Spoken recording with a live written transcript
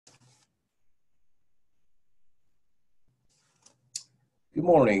Good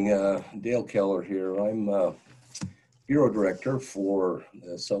morning, Dale Keller here. I'm Bureau Director for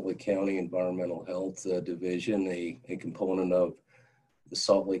the Salt Lake County Environmental Health Division, a component of the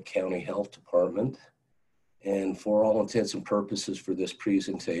Salt Lake County Health Department. And for all intents and purposes for this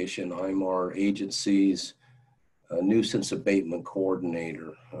presentation, I'm our agency's nuisance abatement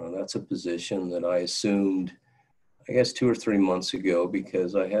coordinator. That's a position that I assumed, I guess, 2 or 3 months ago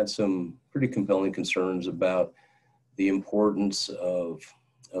because I had some pretty compelling concerns about the importance of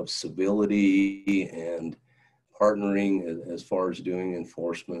civility and partnering as far as doing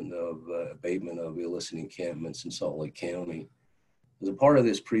enforcement of abatement of illicit encampments in Salt Lake County. As a part of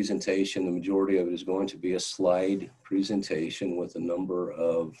this presentation, the majority of it is going to be a slide presentation with a number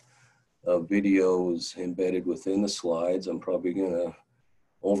of videos embedded within the slides. I'm probably going to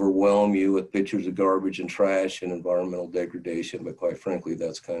overwhelm you with pictures of garbage and trash and environmental degradation, but quite frankly,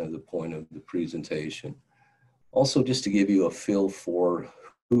 that's kind of the point of the presentation. Also, just to give you a feel for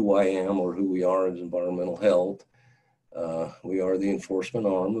who I am or who we are as environmental health, we are the enforcement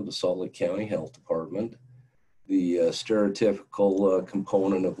arm of the Salt Lake County Health Department. The stereotypical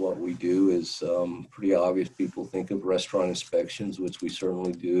component of what we do is pretty obvious. People think of restaurant inspections, which we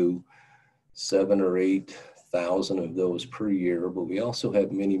certainly do, 7,000 or 8,000 of those per year, but we also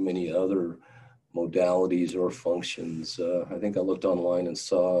have many other modalities or functions. I think I looked online and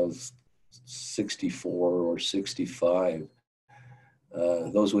saw 64 or 65.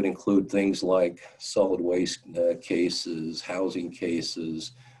 Those would include things like solid waste cases, housing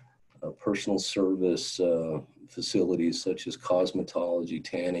cases, personal service facilities such as cosmetology,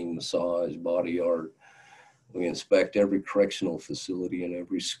 tanning, massage, body art. We inspect every correctional facility in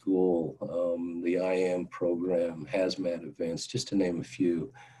every school, the IM program, hazmat events, just to name a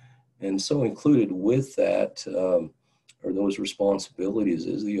few. And so included with that, or those responsibilities,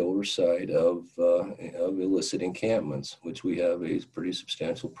 is the oversight of illicit encampments, which we have a pretty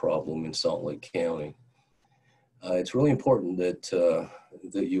substantial problem in Salt Lake County. It's really important that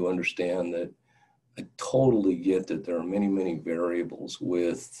you understand that I totally get that there are many variables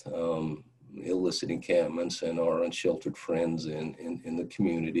with illicit encampments and our unsheltered friends in the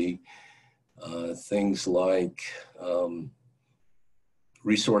community. Things like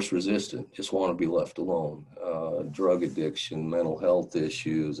resource resistant, just want to be left alone, drug addiction, mental health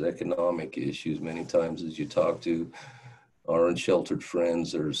issues, economic issues. Many times as you talk to our unsheltered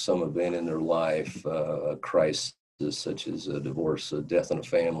friends, there's some event in their life, a crisis such as a divorce, a death in a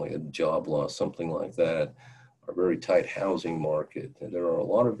family, a job loss, something like that, a very tight housing market. And there are a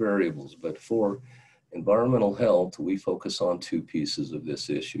lot of variables, but for environmental health, we focus on two pieces of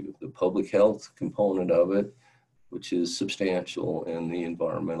this issue: the public health component of it, which is substantial, and the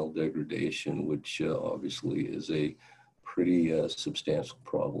environmental degradation, which obviously is a pretty substantial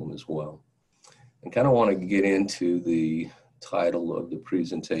problem as well. I kind of want to get into the title of the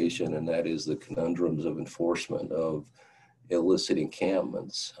presentation, and that is the Conundrums of Enforcement of Illicit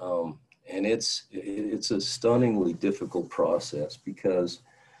Encampments. And it's a stunningly difficult process because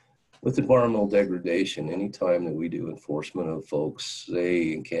with environmental degradation, anytime that we do enforcement of folks,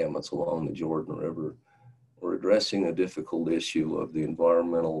 say encampments along the Jordan River, we're addressing a difficult issue of the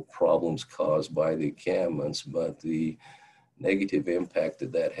environmental problems caused by the encampments, but the negative impact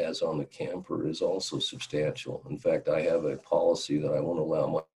that has on the camper is also substantial. In fact, I have a policy that I won't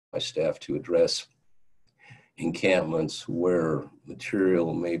allow my staff to address encampments where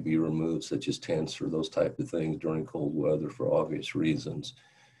material may be removed, such as tents or those type of things during cold weather for obvious reasons.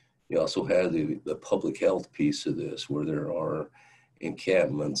 You also have the public health piece of this, where there are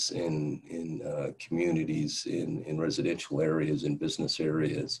encampments in communities, in residential areas, in business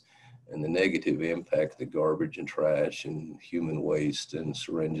areas, and the negative impact, the garbage and trash and human waste and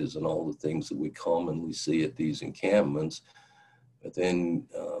syringes and all the things that we commonly see at these encampments. But then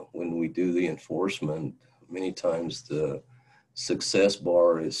when we do the enforcement, many times the success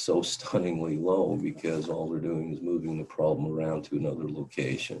bar is so stunningly low because all they're doing is moving the problem around to another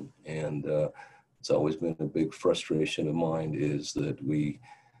location. And it's always been a big frustration of mine is that we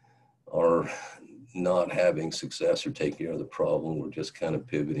are not having success or taking care of the problem. We're just kind of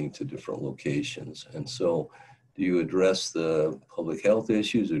pivoting to different locations. And so do you address the public health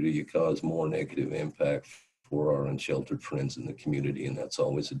issues, or do you cause more negative impact for our unsheltered friends in the community? And that's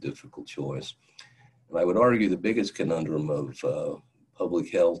always a difficult choice. And I would argue the biggest conundrum of public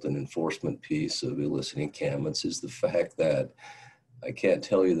health and enforcement piece of illicit encampments is the fact that I can't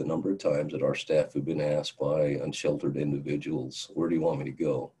tell you the number of times that our staff have been asked by unsheltered individuals, where do you want me to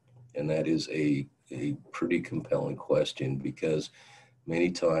go? And that is a pretty compelling question because many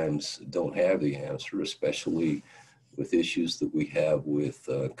times don't have the answer, especially with issues that we have with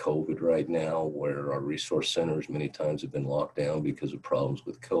COVID right now, where our resource centers many times have been locked down because of problems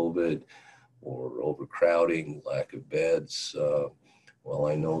with COVID or overcrowding, lack of beds. Well,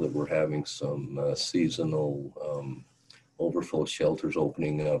 I know that we're having some seasonal overflow shelters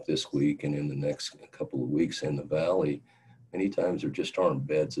opening up this week and in the next couple of weeks in the valley. Many times there just aren't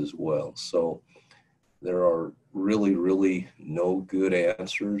beds as well. So there are really no good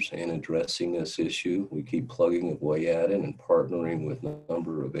answers in addressing this issue. We keep plugging away at it and partnering with a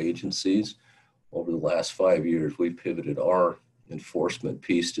number of agencies. Over the last 5 years, we've pivoted our enforcement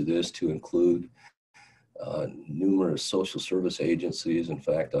piece to this to include numerous social service agencies. In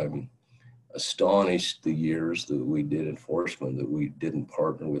fact, I'm astonished the years that we did enforcement that we didn't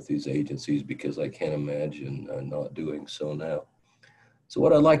partner with these agencies, because I can't imagine not doing so now. So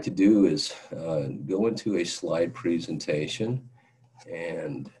what I'd like to do is go into a slide presentation,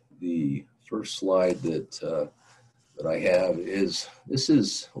 and the first slide that I have is,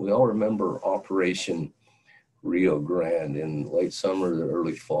 we all remember Operation Rio Grande in late summer, the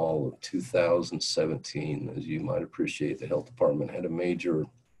early fall of 2017. As you might appreciate, the health department had a major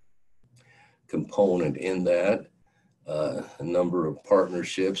component in that, a number of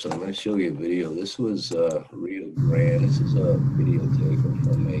partnerships. And I'm going to show you a video. This was Rio Grande. This is a video taken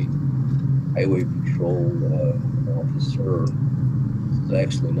from a highway patrol officer. This is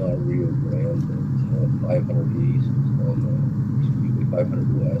actually not Rio Grande, but 500 East, excuse me,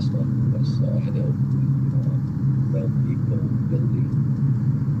 500 West on the west side of the Depot building.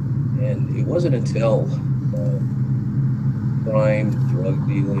 And it wasn't until crime, drug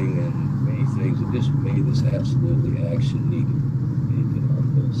dealing, and many things that just made this absolutely action needed taken on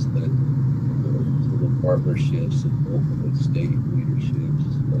this, that the partnerships of local and state leaderships,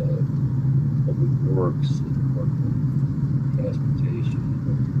 public works, Department of Transportation,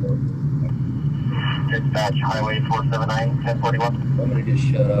 Dispatch Highway 479, 1041. I'm going to just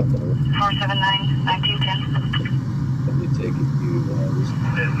shut up and 479, 1910. probably take a few.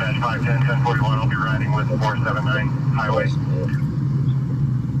 Dispatch 510, 1041. I'll be riding with 479 Highway.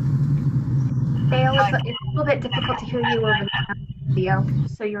 Dale, it's a little bit difficult to hear you over the video,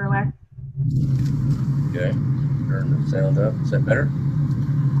 just so you're aware. Okay, turn the sound up. Is that better?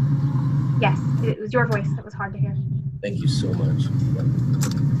 Yes, it was your voice that was hard to hear. Thank you so much.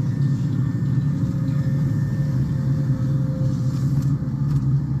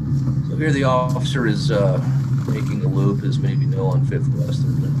 So here the officer is making a loop, as many of you know, on 5th West.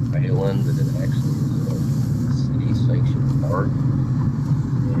 There's an island that it actually is a city-sanctioned park.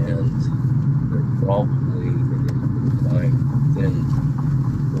 And they're probably, within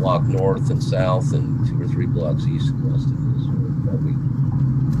a block north and south and 2 or 3 blocks east and west of this. So probably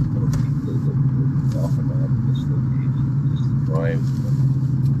people that would talk about this location, just the crime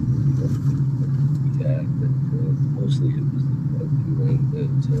we had, but mostly it was the drug dealing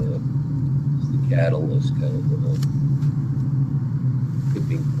that was the catalyst, kind of the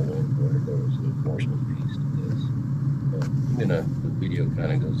tipping point where there was an enforcement piece to this. The video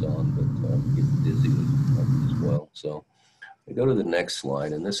kind of goes on, but get dizzy as well. So we go to the next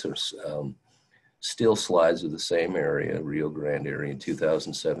slide, and this is still slides of the same area, Rio Grande area in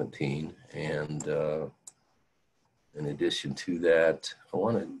 2017. And in addition to that, I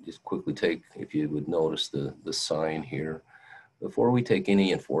want to just quickly take, if you would notice the sign here. Before we take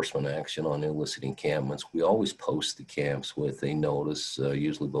any enforcement action on illicit encampments, we always post the camps with a notice,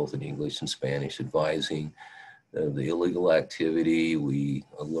 usually both in English and Spanish, advising the illegal activity. We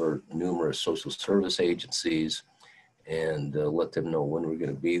alert numerous social service agencies and let them know when we're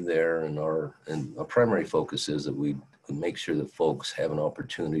going to be there. And our primary focus is that we make sure that folks have an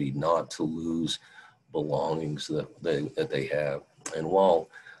opportunity not to lose belongings that they have. And while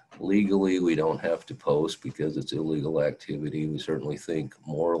legally we don't have to post because it's illegal activity, we certainly think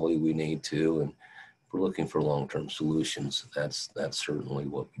morally we need to, and if we're looking for long-term solutions, that's certainly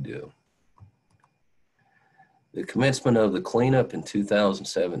what we do. The commencement of the cleanup in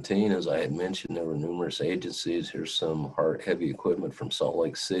 2017, as I had mentioned, there were numerous agencies. Here's some heavy equipment from Salt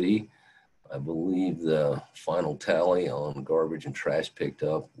Lake City. I believe the final tally on garbage and trash picked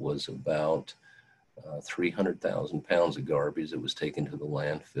up was about 300,000 pounds of garbage that was taken to the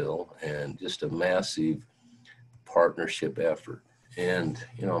landfill, and just a massive partnership effort. And,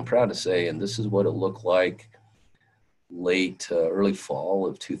 I'm proud to say, and this is what it looked like early fall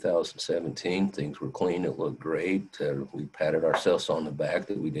of 2017. Things were clean. It looked great. We patted ourselves on the back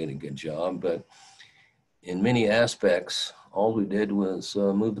that we did a good job, but in many aspects, all we did was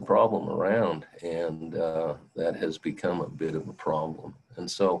move the problem around, and that has become a bit of a problem. And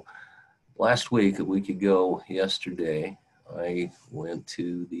so last week, a week ago yesterday, I went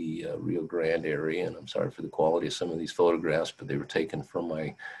to the Rio Grande area, and I'm sorry for the quality of some of these photographs, but they were taken from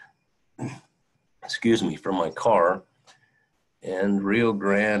my, excuse me, from my car. And Rio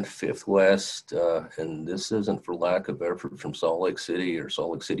Grande, Fifth West, and this isn't for lack of effort from Salt Lake City or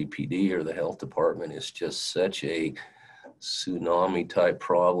Salt Lake City PD or the health department. It's just such a tsunami type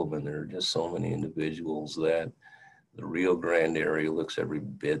problem, and there are just so many individuals that the Rio Grande area looks every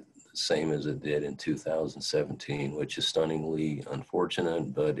bit the same as it did in 2017, which is stunningly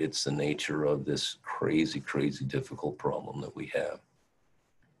unfortunate, but it's the nature of this crazy, crazy difficult problem that we have.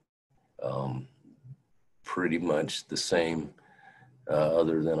 Pretty much the same,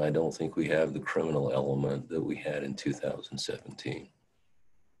 other than I don't think we have the criminal element that we had in 2017.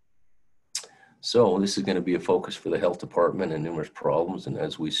 So this is going to be a focus for the health department and numerous problems. And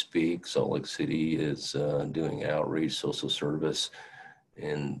as we speak, Salt Lake City is doing outreach, social service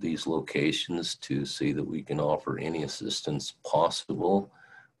in these locations to see that we can offer any assistance possible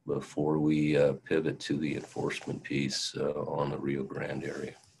before we pivot to the enforcement piece on the Rio Grande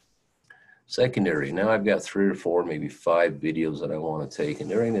area. Secondary, now I've got 3 or 4, maybe 5 videos that I want to take. And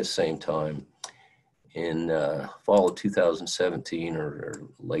during this same time, in fall of 2017 or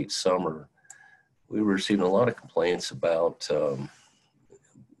late summer, we were receiving a lot of complaints about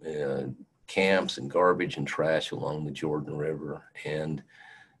camps and garbage and trash along the Jordan River. And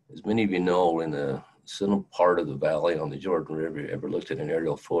as many of you know, in the central part of the valley on the Jordan River, if you ever looked at an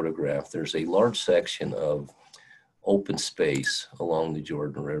aerial photograph, there's a large section of open space along the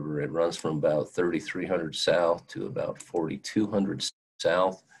Jordan River. It runs from about 3,300 south to about 4,200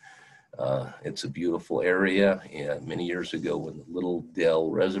 south. It's a beautiful area. And many years ago, when the Little Dell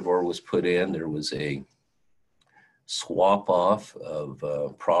Reservoir was put in, there was a swap off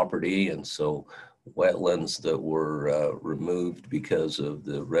of property. And so wetlands that were removed because of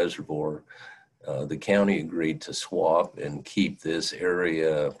the reservoir, the county agreed to swap and keep this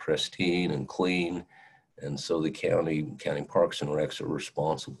area pristine and clean. And so the county parks and recs are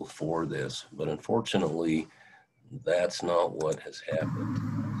responsible for this. But unfortunately, that's not what has happened.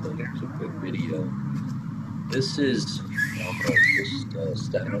 So here's a quick video. This is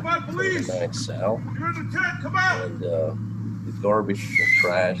just Unified South. You're in the tent, come out! And the garbage and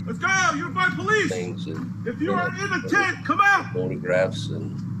trash. Let's go, Unified Police! Things and, if you are in the tent, come out! Photographs,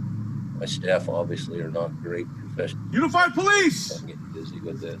 and my staff obviously are not great professionals. Unified Police! I'm getting busy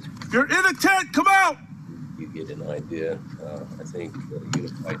with this. If you're in a tent, come out! You get an idea. I think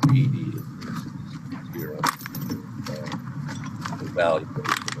Unified PD is here on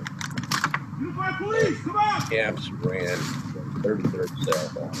evaluation. Unified Police, come out! Camps ran from 33rd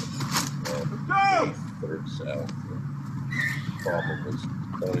South on 33rd South. The problem was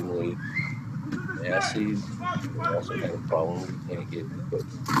stunningly massive. We also had a problem we can't get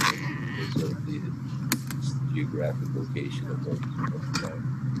equipment because of the geographic location of those.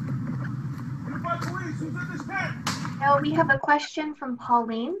 Unified Police, who's in this tent? Now we have a question from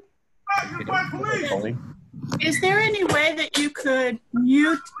Pauline. Unified Police! Is there any way that you could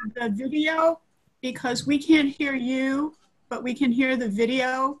mute the video? Because we can't hear you, but we can hear the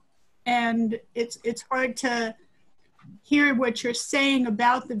video, and it's hard to hear what you're saying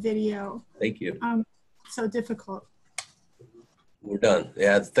about the video. Thank you. So difficult. We're done.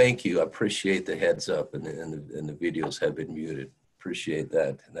 Yeah, thank you. I appreciate the heads up, and the videos have been muted. Appreciate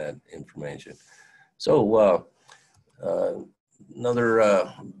that information. So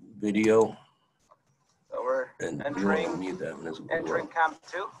another video. So we're And entering, mute that one as well. entering camp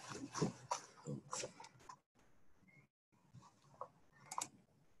 2.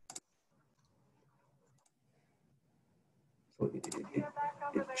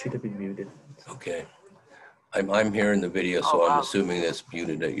 It should have been muted. Okay. I'm hearing the video, so Oh, I'm wow. assuming that's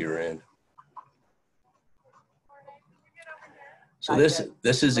muted at your end. So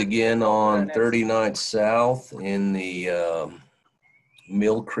this is again on 39th South in the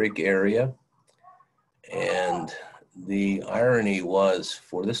Mill Creek area. And the irony was,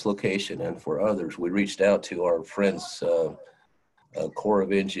 for this location and for others, we reached out to our friends, Corps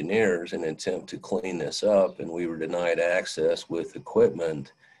of Engineers, in an attempt to clean this up, and we were denied access with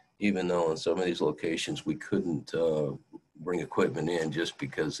equipment, even though in some of these locations we couldn't bring equipment in just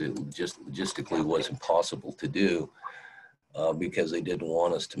because it just logistically was impossible to do, because they didn't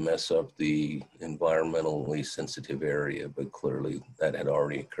want us to mess up the environmentally sensitive area, but clearly that had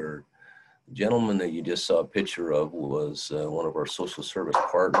already occurred. The gentleman that you just saw a picture of was one of our social service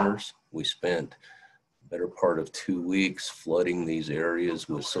partners. We spent the better part of 2 weeks flooding these areas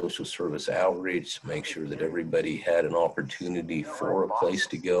with social service outreach to make sure that everybody had an opportunity for a place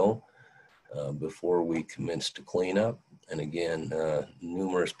to go. before we commenced the cleanup. And again,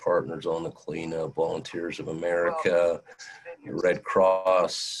 numerous partners on the cleanup: Volunteers of America, Red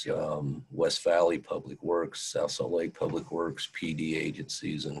Cross, West Valley Public Works, South Salt Lake Public Works, PD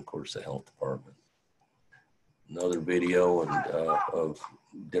agencies, and of course the health department. Another video of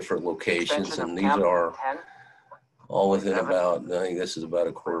different locations, and these are all within about, I think this is about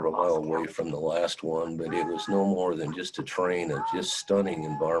a quarter of a mile away from the last one, but it was no more than just a train of just stunning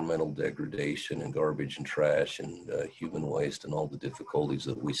environmental degradation and garbage and trash and human waste and all the difficulties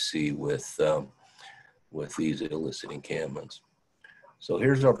that we see with these illicit encampments. So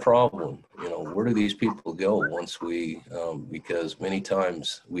here's our problem. You know, where do these people go once we, because many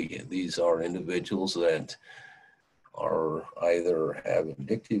times these are individuals that are either have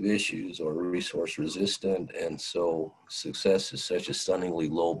addictive issues or resource resistant, and so success is such a stunningly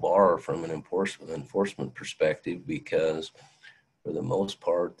low bar from an enforcement perspective, because for the most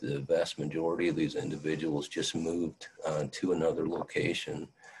part, the vast majority of these individuals just moved to another location.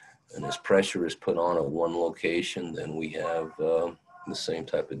 And as pressure is put on at one location, then we have the same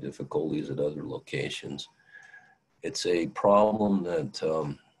type of difficulties at other locations. It's a problem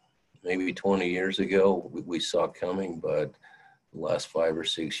that maybe 20 years ago we saw coming, but the last 5 or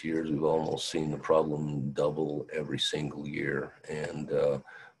 6 years, we've almost seen the problem double every single year. And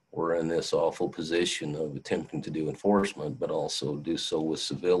we're in this awful position of attempting to do enforcement, but also do so with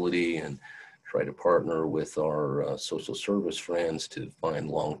civility and try to partner with our social service friends to find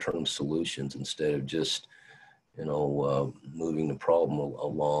long-term solutions instead of just, you know, moving the problem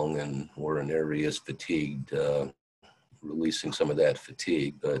along. And we're in areas fatigued, releasing some of that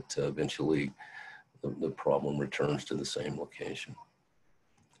fatigue, but eventually the problem returns to the same location.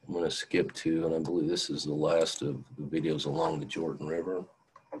 I'm going to skip to, and I believe this is the last of the videos along the Jordan River.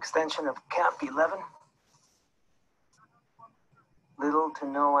 Extension of Camp 11. Little to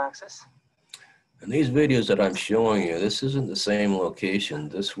no access. And these videos that I'm showing you, this isn't the same location.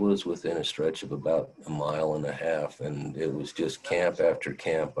 This was within a stretch of about 1.5 miles, and it was just camp after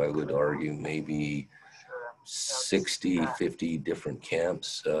camp. I would argue maybe 60, 50 different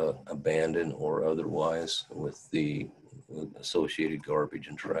camps, abandoned or otherwise, with the associated garbage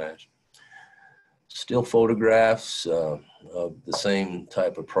and trash. Still photographs of the same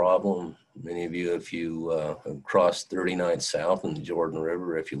type of problem. Many of you, if you have crossed 39 South in the Jordan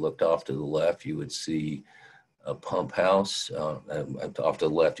River, if you looked off to the left, you would see a pump house. Off to the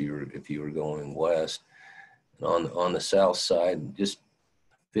left, if you were going west. And on the south side, just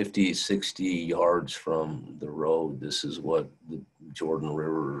 50, 60 yards from the road, this is what the Jordan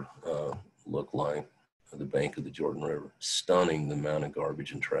River looked like, the bank of the Jordan River. Stunning, the amount of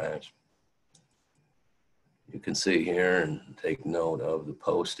garbage and trash. You can see here and take note of the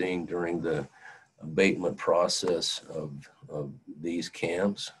posting during the abatement process of these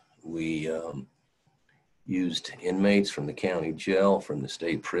camps. We used inmates from the county jail, from the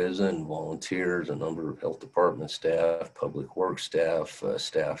state prison, volunteers, a number of health department staff, public works staff,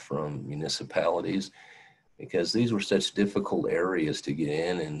 staff from municipalities, because these were such difficult areas to get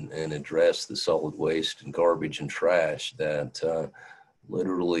in and address the solid waste and garbage and trash that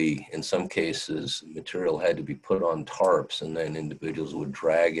literally, in some cases, material had to be put on tarps, and then individuals would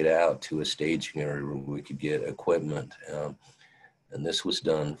drag it out to a staging area where we could get equipment. And this was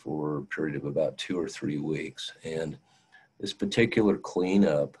done for a period of about 2 or 3 weeks. And this particular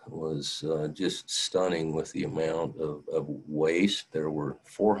cleanup was just stunning with the amount of waste. There were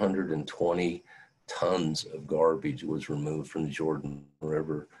 420 tons of garbage was removed from the Jordan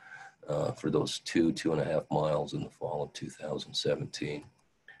River for those 2.5 miles in the fall of 2017.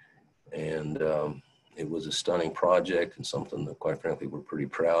 And it was a stunning project and something that, quite frankly, we're pretty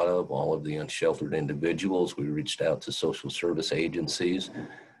proud of. All of the unsheltered individuals, we reached out to social service agencies.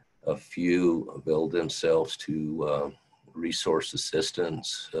 A few availed themselves to resource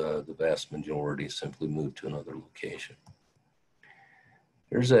assistance. The vast majority simply moved to another location.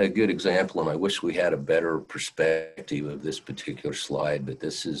 Here's a good example, and I wish we had a better perspective of this particular slide, but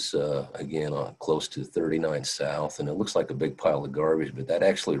this is, again, close to 39 South, and it looks like a big pile of garbage, but that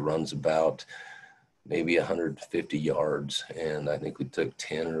actually runs about maybe 150 yards, and I think we took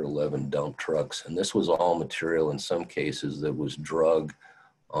 10 or 11 dump trucks, and this was all material in some cases that was drug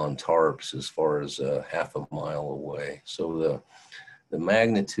on tarps as far as half a mile away. So the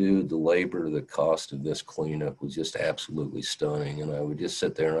magnitude, the labor, the cost of this cleanup was just absolutely stunning. And I would just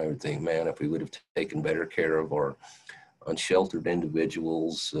sit there and I would think, man, if we would have taken better care of our unsheltered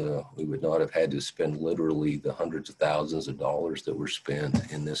individuals, we would not have had to spend literally the hundreds of thousands of dollars that were spent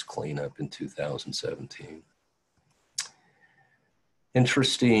in this cleanup in 2017.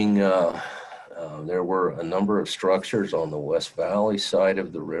 Interesting There were a number of structures on the West Valley side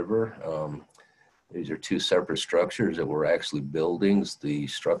of the river. These are two separate structures that were actually buildings. The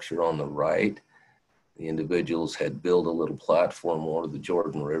structure on the right, the individuals had built a little platform over the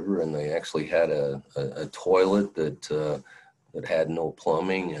Jordan River, and they actually had a toilet that had no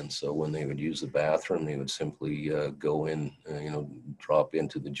plumbing. And so when they would use the bathroom, they would simply go in, drop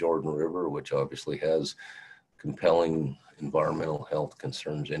into the Jordan River, which obviously has compelling environmental health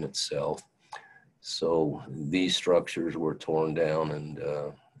concerns in itself. So these structures were torn down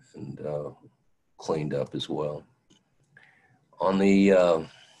and cleaned up as well. On the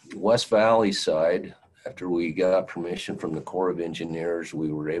West Valley side, after we got permission from the Corps of Engineers,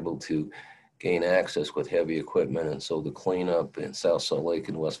 we were able to gain access with heavy equipment. And so the cleanup in South Salt Lake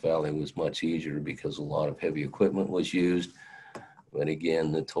and West Valley was much easier because a lot of heavy equipment was used. But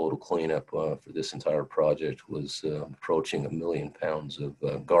again, the total cleanup for this entire project was approaching 1 million pounds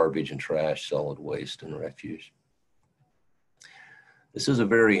of garbage and trash, solid waste, and refuse. This is a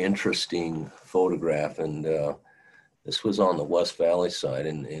very interesting photograph, and this was on the West Valley side,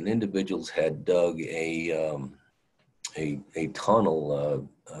 and individuals had dug a tunnel,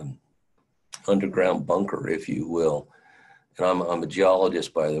 underground bunker, if you will. And I'm a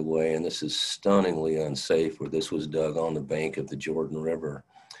geologist, by the way, and this is stunningly unsafe where this was dug on the bank of the Jordan River.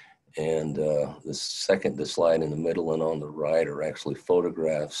 And the slide in the middle and on the right are actually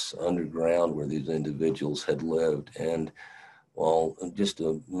photographs underground where these individuals had lived. And while just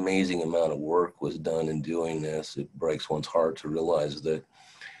an amazing amount of work was done in doing this, it breaks one's heart to realize that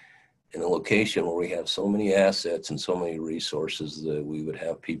in a location where we have so many assets and so many resources that we would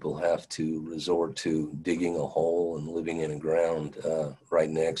have people have to resort to digging a hole and living in a ground right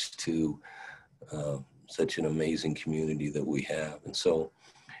next to such an amazing community that we have. And so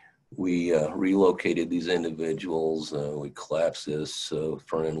we relocated these individuals, we collapsed this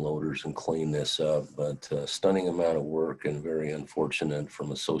front end loaders and cleaned this up, but stunning amount of work and very unfortunate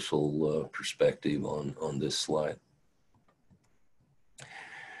from a social perspective on this slide.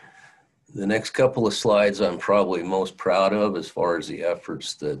 The next couple of slides I'm probably most proud of as far as the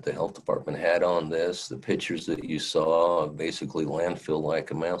efforts that the health department had on this. The pictures that you saw, basically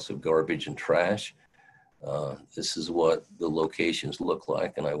landfill-like amounts of garbage and trash. This is what the locations look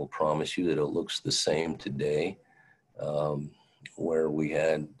like, and I will promise you that it looks the same today, where we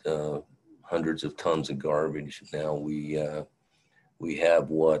had hundreds of tons of garbage. Now we have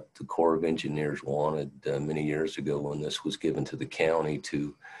what the Corps of Engineers wanted many years ago when this was given to the county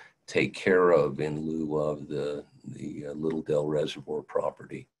to take care of in lieu of the Little Dell Reservoir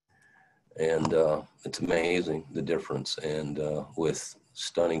property. And it's amazing the difference, and with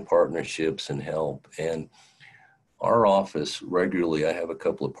stunning partnerships and help. And our office regularly, I have a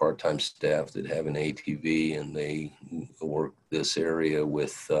couple of part-time staff that have an ATV, and they work this area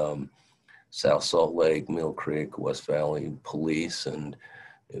with South Salt Lake, Mill Creek, West Valley Police. And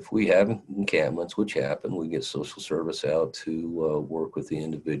if we have encampments, which happen, we get social service out to work with the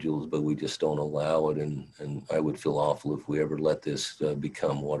individuals, but we just don't allow it. And I would feel awful if we ever let this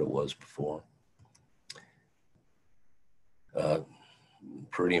become what it was before.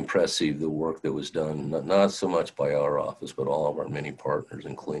 Pretty impressive, the work that was done, not so much by our office, but all of our many partners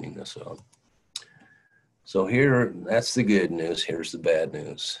in cleaning this up. So here, that's the good news. Here's the bad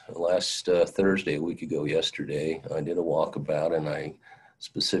news. Last Thursday, a week ago yesterday, I did a walkabout, and I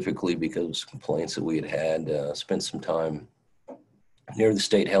specifically, because of complaints that we had spent some time near the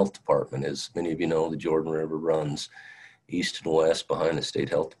state health department. As many of you know, the Jordan River runs east and west behind the state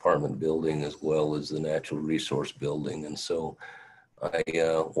health department building, as well as the natural resource building. And so I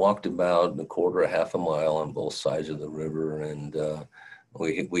walked about a half a mile on both sides of the river, and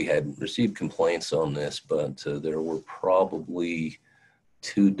we had received complaints on this, but there were probably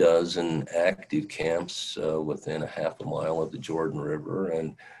 24 active camps within a half a mile of the Jordan River.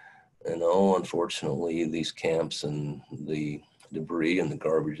 And unfortunately, these camps and the debris and the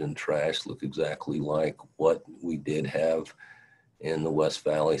garbage and trash look exactly like what we did have in the West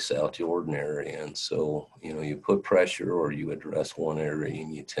Valley, South Jordan area. And so, you put pressure or you address one area,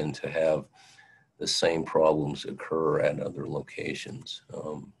 and you tend to have the same problems occur at other locations.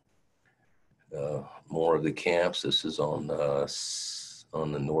 More of the camps, this is on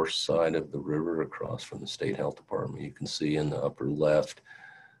the north side of the river across from the state health department. You can see in the upper left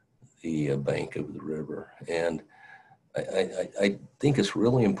the bank of the river. And I think it's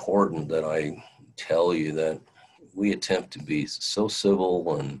really important that I tell you that we attempt to be so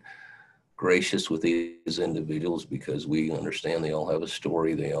civil and gracious with these individuals because we understand they all have a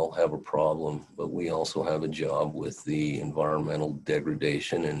story, they all have a problem, but we also have a job with the environmental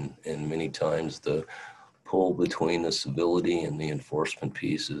degradation and many times the pull between the civility and the enforcement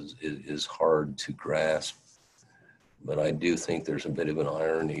pieces is hard to grasp. But I do think there's a bit of an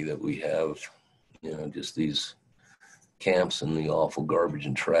irony that we have, just these camps and the awful garbage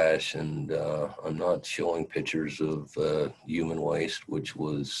and trash. And I'm not showing pictures of human waste, which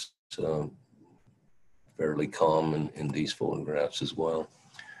was fairly common in these photographs as well.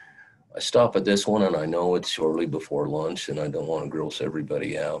 I stop at this one, and I know it's shortly before lunch, and I don't want to gross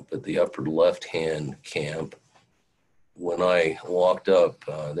everybody out, but the upper left-hand camp, when I walked up,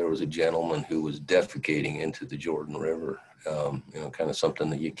 there was a gentleman who was defecating into the Jordan River, kind of something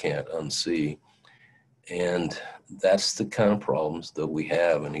that you can't unsee. And that's the kind of problems that we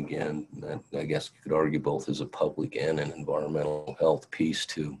have. And again, I guess you could argue both as a public and an environmental health piece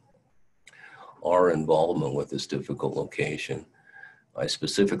to our involvement with this difficult location. I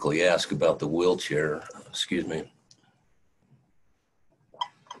specifically asked about the wheelchair,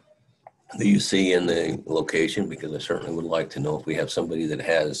 that you see in the location, because I certainly would like to know if we have somebody that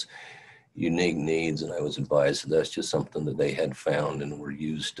has unique needs, and I was advised that that's just something that they had found and were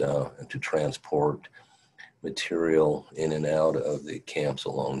used to transport material in and out of the camps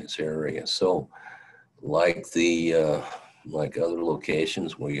along this area. So like other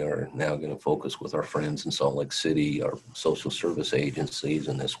locations, we are now going to focus with our friends in Salt Lake City, our social service agencies,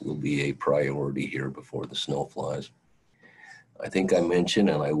 and this will be a priority here before the snow flies. I think I mentioned,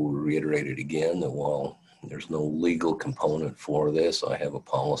 and I will reiterate it again, that while there's no legal component for this, I have a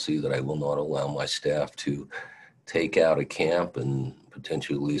policy that I will not allow my staff to take out a camp and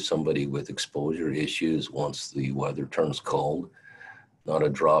potentially leave somebody with exposure issues once the weather turns cold. Not a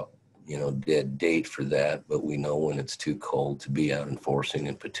drop dead date for that, but we know when it's too cold to be out enforcing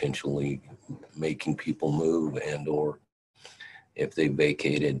and potentially making people move, and or if they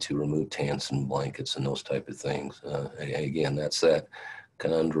vacated, to remove tents and blankets and those type of things. Again, that's that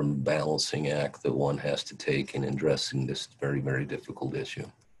conundrum balancing act that one has to take in addressing this very, very difficult issue.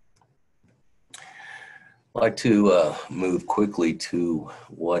 I'd like to move quickly to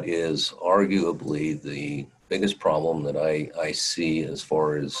what is arguably the biggest problem that I see as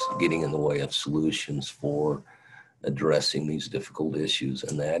far as getting in the way of solutions for addressing these difficult issues,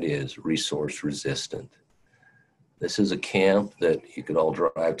 and that is resource resistant. This is a camp that you could all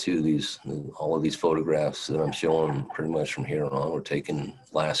drive to. All of these photographs that I'm showing pretty much from here on were taken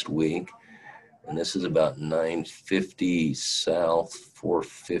last week. And this is about 950 South,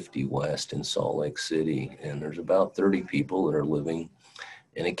 450 West in Salt Lake City. And there's about 30 people that are living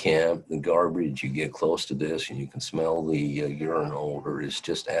in a camp. The garbage, you get close to this and you can smell the urine odor. It's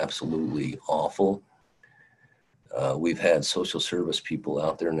just absolutely awful. We've had social service people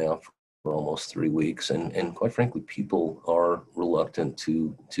out there now for almost 3 weeks. And quite frankly, people are reluctant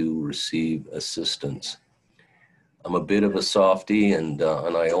to receive assistance. I'm a bit of a softie, and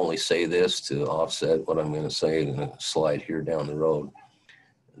I only say this to offset what I'm going to say in a slide here down the road,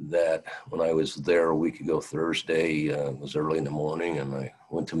 that when I was there a week ago Thursday, it was early in the morning, and I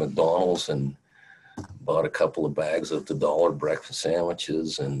went to McDonald's and bought a couple of bags of the $1 breakfast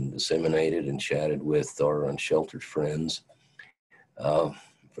sandwiches and disseminated and chatted with our unsheltered friends.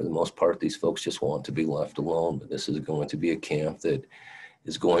 For the most part, these folks just want to be left alone, but this is going to be a camp that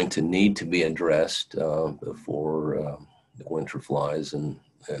is going to need to be addressed before the winter flies, and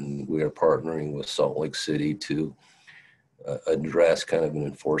we are partnering with Salt Lake City to address kind of an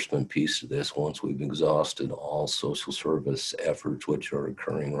enforcement piece of this once we've exhausted all social service efforts which are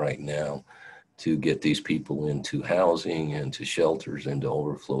occurring right now to get these people into housing, into shelters, into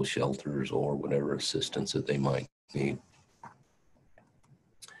overflow shelters, or whatever assistance that they might need.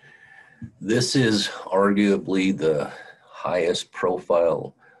 This is arguably the highest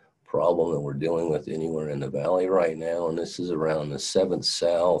profile problem that we're dealing with anywhere in the valley right now, and this is around the 7th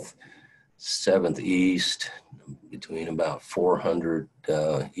South, 7th East, between about 400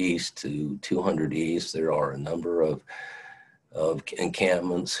 East to 200 East. There are a number of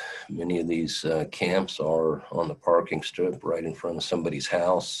encampments. Many of these camps are on the parking strip right in front of somebody's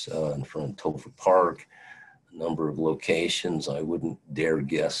house, in front of Topher Park. A number of locations. I wouldn't dare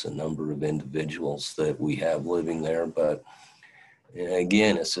guess a number of individuals that we have living there, but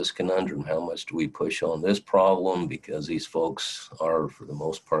again, it's this conundrum. How much do we push on this problem? Because these folks are, for the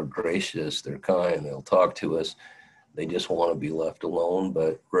most part, gracious. They're kind. They'll talk to us. They just want to be left alone.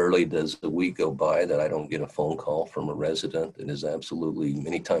 But rarely does a week go by that I don't get a phone call from a resident that is absolutely,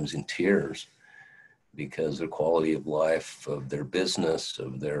 many times, in tears, because the quality of life of their business,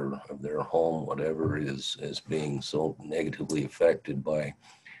 of their home, whatever, is being so negatively affected by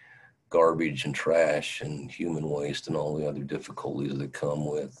garbage and trash and human waste and all the other difficulties that come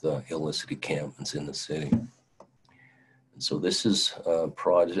with illicit encampments in the city. And so this is a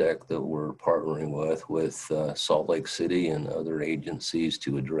project that we're partnering with Salt Lake City and other agencies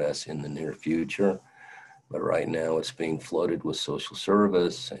to address in the near future. But right now it's being flooded with social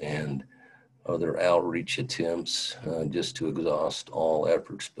service and other outreach attempts just to exhaust all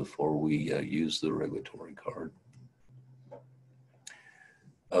efforts before we use the regulatory card.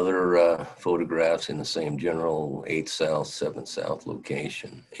 Other photographs in the same general 8 South, 7 South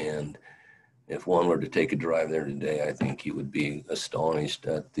location. And if one were to take a drive there today, I think you would be astonished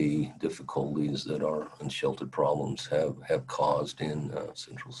at the difficulties that our unsheltered problems have caused in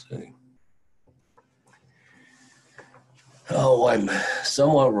Central City. Oh, I'm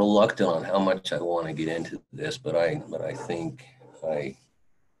somewhat reluctant on how much I want to get into this, but I think I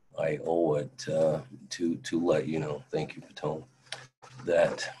owe it to let you know. Thank you, Patone.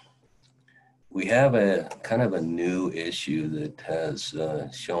 That we have a kind of a new issue that has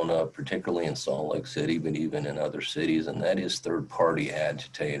shown up, particularly in Salt Lake City, but even in other cities, and that is third-party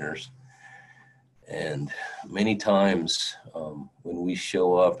agitators. And many times when we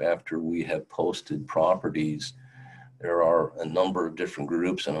show up after we have posted properties, there are a number of different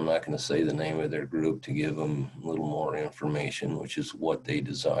groups, and I'm not going to say the name of their group to give them a little more information, which is what they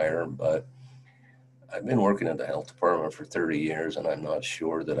desire, but I've been working at the health department for 30 years, and I'm not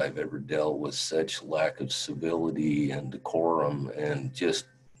sure that I've ever dealt with such lack of civility and decorum and just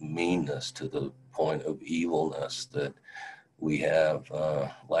meanness to the point of evilness that we have.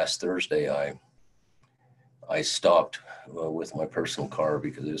 Last Thursday, I stopped with my personal car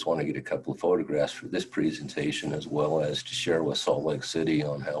because I just want to get a couple of photographs for this presentation, as well as to share with Salt Lake City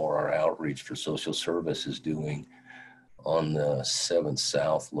on how our outreach for social service is doing on the 7th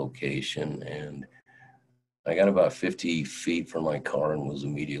South location. And I got about 50 feet from my car and was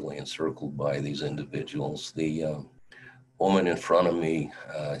immediately encircled by these individuals. The woman in front of me,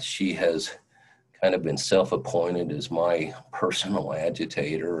 she has kind of been self-appointed as my personal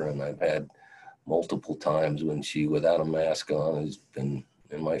agitator, and I've had multiple times when she, without a mask on, has been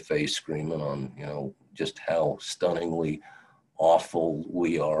in my face screaming on, you know, just how stunningly awful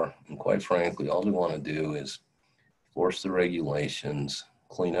we are. And quite frankly, all we want to do is force the regulations,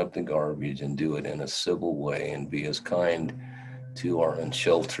 clean up the garbage, and do it in a civil way and be as kind to our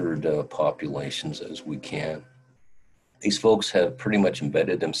unsheltered populations as we can. These folks have pretty much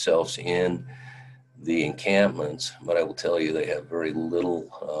embedded themselves in the encampments, but I will tell you they have very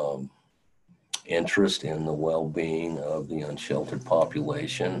little interest in the well-being of the unsheltered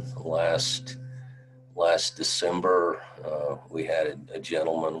population. Last December, we had a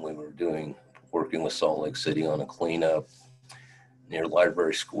gentleman, we were working with Salt Lake City on a cleanup near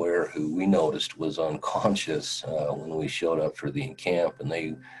Library Square, who we noticed was unconscious when we showed up for the encamp,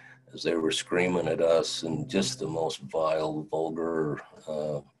 and as they were screaming at us and just the most vile, vulgar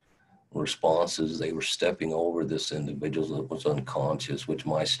responses, they were stepping over this individual that was unconscious, which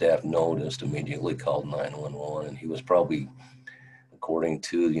my staff noticed, immediately called 911, and he was probably, according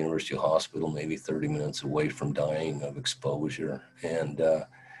to the University Hospital, maybe 30 minutes away from dying of exposure. And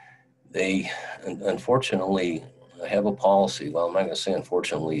they, unfortunately, have a policy. Well, I'm not going to say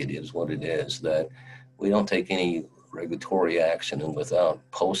unfortunately, it is what it is, that we don't take any regulatory action and without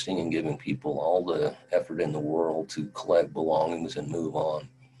posting and giving people all the effort in the world to collect belongings and move on.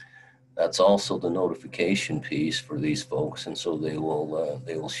 That's also the notification piece for these folks, and so they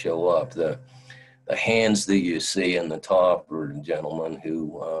will show up. The hands that you see in the top are a gentleman who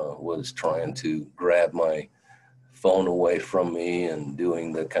was trying to grab my phone away from me and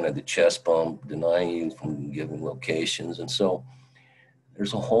doing the kind of the chest bump, denying you from giving locations. And so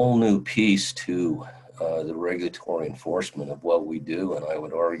there's a whole new piece to the regulatory enforcement of what we do, and I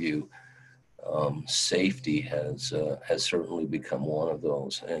would argue safety has certainly become one of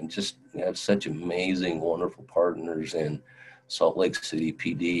those. And just we have such amazing, wonderful partners in Salt Lake City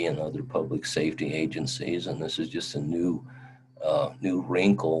PD and other public safety agencies, and this is just a new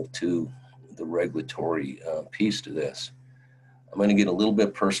wrinkle to the regulatory piece to this. I'm going to get a little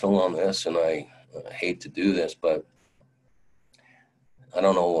bit personal on this, and I hate to do this, but I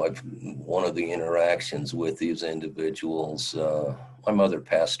don't know, one of the interactions with these individuals, my mother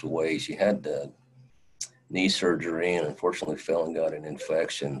passed away. She had knee surgery and unfortunately fell and got an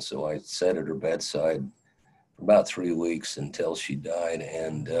infection. So I sat at her bedside for about 3 weeks until she died.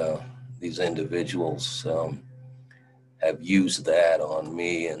 And these individuals have used that on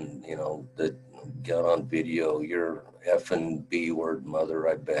me, and, you know, that got on video, "You're effing B-word mother,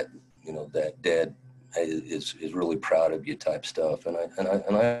 I bet, you know, that dead is really proud of you," type stuff. And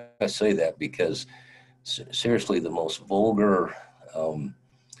I say that because seriously, the most vulgar,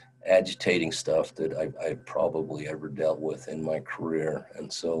 agitating stuff that I've probably ever dealt with in my career.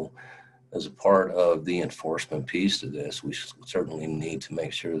 And so as a part of the enforcement piece of this, we certainly need to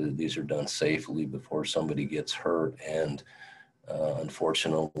make sure that these are done safely before somebody gets hurt. And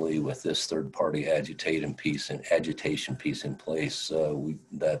unfortunately, with this third-party agitation piece in place,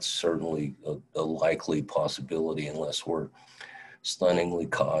 that's certainly a likely possibility unless we're stunningly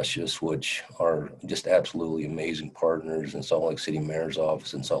cautious, which are just absolutely amazing partners in Salt Lake City Mayor's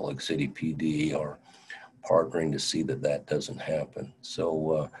Office and Salt Lake City PD are partnering to see that that doesn't happen.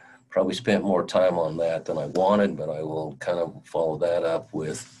 So probably spent more time on that than I wanted, but I will kind of follow that up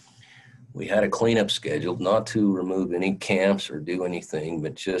with, we had a cleanup scheduled, not to remove any camps or do anything,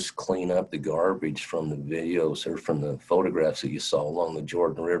 but just clean up the garbage from the videos or from the photographs that you saw along the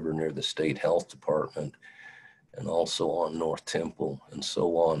Jordan River near the State Health Department and also on North Temple and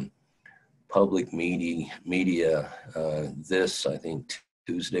so on. Public media this, I think,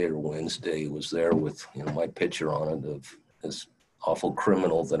 Tuesday or Wednesday was there with my picture on it of this awful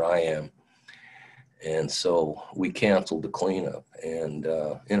criminal that I am. And so we canceled the cleanup. And,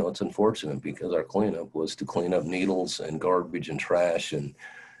 it's unfortunate because our cleanup was to clean up needles and garbage and trash and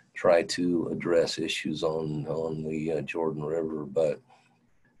try to address issues on the Jordan River. But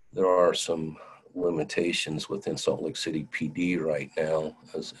there are some limitations within Salt Lake City PD right now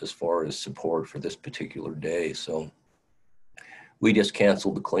as far as support for this particular day. So we just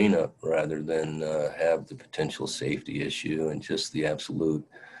canceled the cleanup rather than have the potential safety issue and just the absolute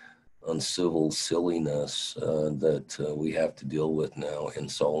uncivil silliness that we have to deal with now in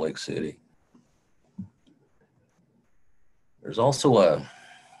Salt Lake City. There's also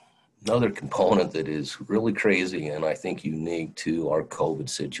another component that is really crazy and I think unique to our COVID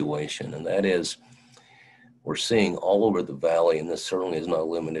situation, and that is we're seeing all over the valley, and this certainly is not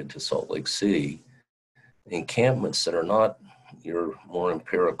limited to Salt Lake City, encampments that are not your more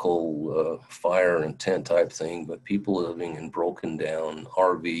empirical fire and tent type thing, but people living in broken down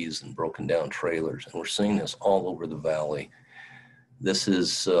RVs and broken down trailers. And we're seeing this all over the valley. This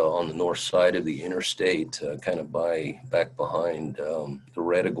is on the north side of the interstate, kind of back behind the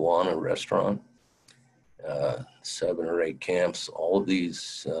Red Iguana restaurant. 7 or 8 camps. All of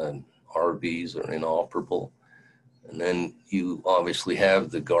these RVs are inoperable. And then you obviously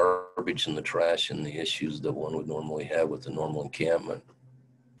have the garbage and the trash and the issues that one would normally have with a normal encampment.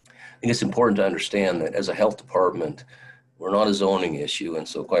 I think it's important to understand that as a health department, we're not a zoning issue. And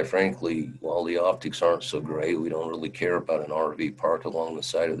so quite frankly, while the optics aren't so great, we don't really care about an RV parked along the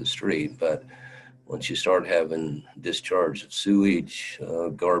side of the street. But once you start having discharge of sewage,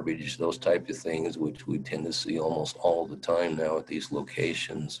 garbage, those type of things, which we tend to see almost all the time now at these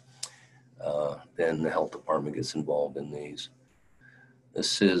locations, then the health department gets involved in these.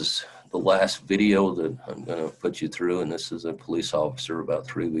 This is the last video that I'm going to put you through, and this is a police officer about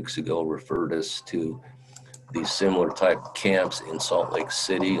 3 weeks ago referred us to these similar type of camps in Salt Lake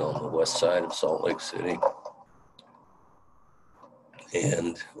City on the west side of Salt Lake City.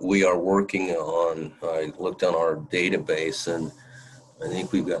 And we are working on, I looked on our database, and I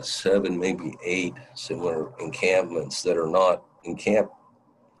think we've got 7, maybe 8 similar encampments that are not encampments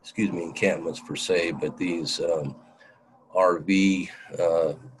per se, but these RV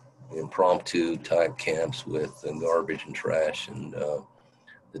impromptu type camps with garbage and trash and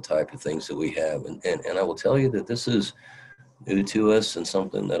the type of things that we have. And I will tell you that this is new to us and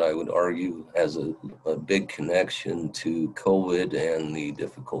something that I would argue has a big connection to COVID and the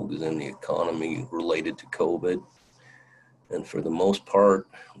difficulties in the economy related to COVID. And for the most part,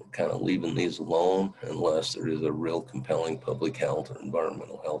 we're kind of leaving these alone unless there is a real compelling public health or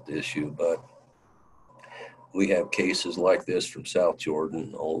environmental health issue. But we have cases like this from South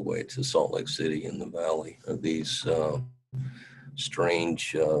Jordan all the way to Salt Lake City in the valley of these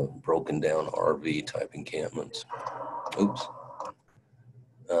strange broken down RV type encampments. Oops.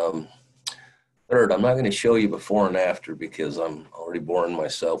 Third, I'm not going to show you before and after because I'm already boring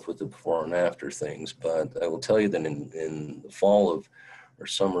myself with the before and after things, but I will tell you that in the fall of or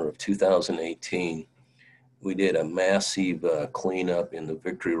summer of 2018, we did a massive cleanup in the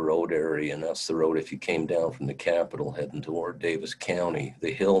Victory Road area, and that's the road if you came down from the Capitol heading toward Davis County.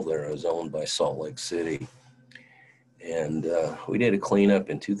 The hill there is owned by Salt Lake City. And we did a cleanup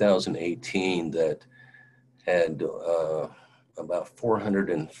in 2018 that had about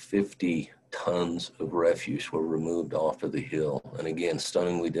 450 tons of refuse were removed off of the hill. And again,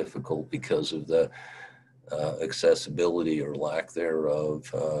 stunningly difficult because of the accessibility or lack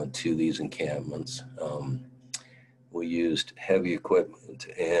thereof to these encampments. We used heavy equipment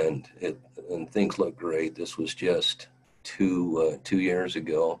and things look great. This was just two years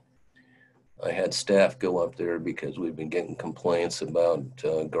ago. I had staff go up there because we've been getting complaints about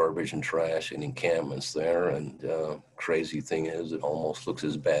garbage and trash and encampments there. And crazy thing is, it almost looks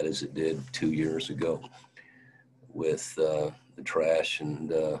as bad as it did 2 years ago with the trash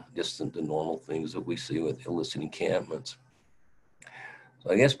and just the normal things that we see with illicit encampments.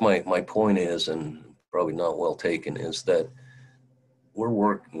 So I guess my point is, and probably not well taken, is that we're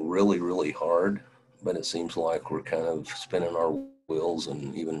working really, really hard, but it seems like we're kind of spinning our wheels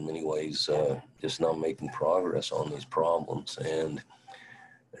and even in many ways just not making progress on these problems. And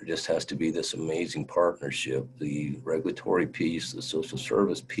there just has to be this amazing partnership, the regulatory piece, the social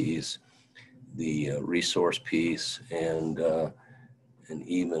service piece, the resource piece, and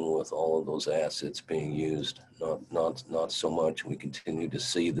even with all of those assets being used, not so much. We continue to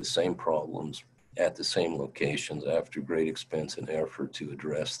see the same problems at the same locations after great expense and effort to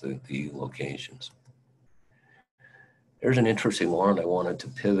address the locations. There's an interesting one. I wanted to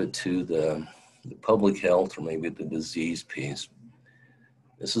pivot to the public health, or maybe the disease piece.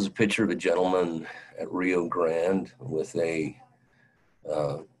 This is a picture of a gentleman at Rio Grande with a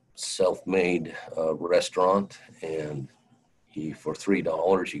self-made restaurant, and he, for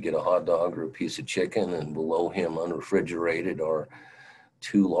 $3, you get a hot dog or a piece of chicken, and below him, unrefrigerated, are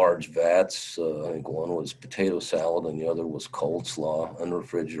 2 large vats. I think one was potato salad and the other was coleslaw,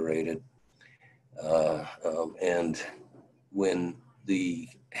 unrefrigerated. And when the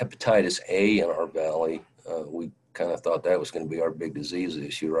hepatitis A in our valley, we kind of thought that was going to be our big disease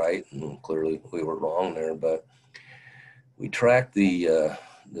issue, right? And clearly we were wrong there, but we tracked the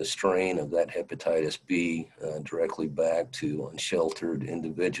strain of that hepatitis B directly back to unsheltered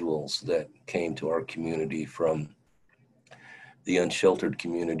individuals that came to our community from the unsheltered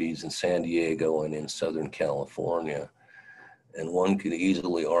communities in San Diego and in Southern California. And one could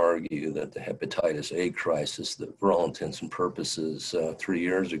easily argue that the hepatitis A crisis that, for all intents and purposes, 3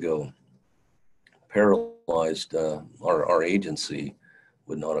 years ago paralyzed our agency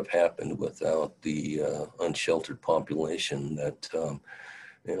would not have happened without the unsheltered population that,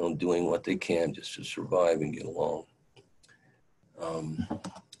 doing what they can just to survive and get along.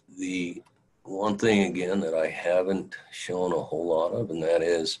 The one thing, again, that I haven't shown a whole lot of, and that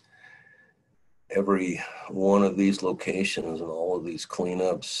is every one of these locations and all of these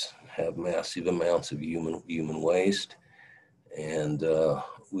cleanups have massive amounts of human waste, and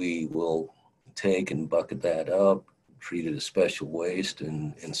we will take and bucket that up, treat it as special waste,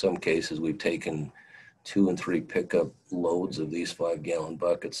 and in some cases we've taken 2 and 3 pickup loads of these 5-gallon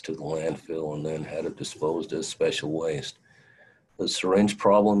buckets to the landfill and then had it disposed as special waste. The syringe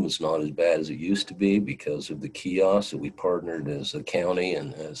problem is not as bad as it used to be because of the kiosks that we partnered as a county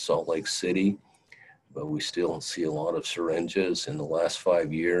and as Salt Lake City, but we still see a lot of syringes. In the last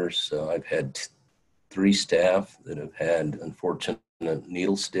 5 years, I've had 3 staff that have had unfortunate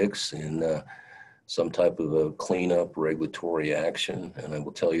needle sticks in some type of a cleanup regulatory action. And I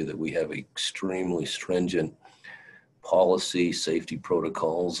will tell you that we have extremely stringent policy safety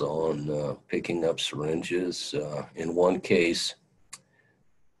protocols on picking up syringes. In one case,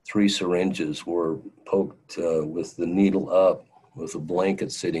 3 syringes were poked with the needle up with a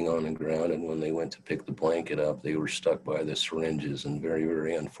blanket sitting on the ground, and when they went to pick the blanket up, they were stuck by the syringes, and very,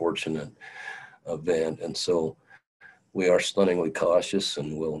 very unfortunate event. And so we are stunningly cautious,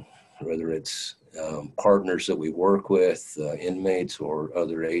 and we'll, whether it's partners that we work with, inmates or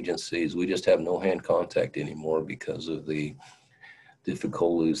other agencies, we just have no hand contact anymore because of the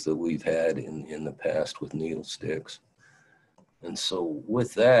difficulties that we've had in the past with needle sticks. And so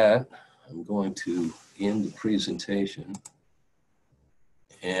with that, I'm going to end the presentation.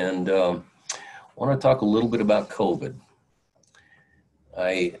 And I want to talk a little bit about COVID.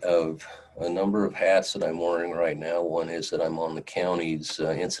 I have a number of hats that I'm wearing right now. One is that I'm on the county's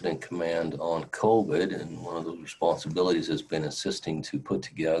incident command on COVID, and one of those responsibilities has been assisting to put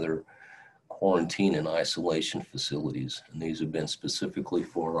together quarantine and isolation facilities. And these have been specifically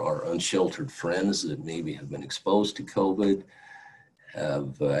for our unsheltered friends that maybe have been exposed to COVID,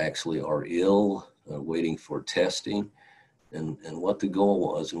 actually are ill, waiting for testing. And what the goal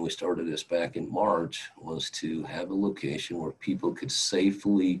was, and we started this back in March, was to have a location where people could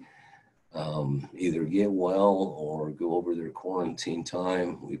safely either get well or go over their quarantine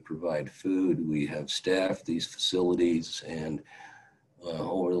time. We provide food, we have staffed these facilities, and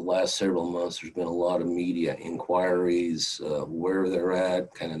over the last several months, there's been a lot of media inquiries, where they're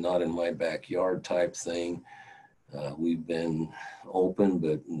at, kind of not in my backyard type thing. We've been open,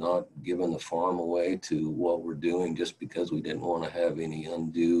 but not giving the farm away to what we're doing just because we didn't want to have any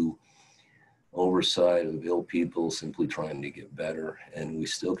undue oversight of ill people simply trying to get better. And we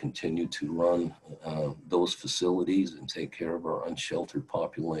still continue to run those facilities and take care of our unsheltered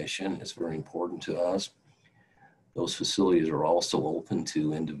population. It's very important to us. Those facilities are also open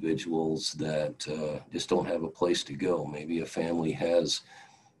to individuals that just don't have a place to go. Maybe a family has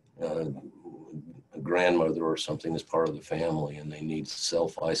a grandmother or something as part of the family and they need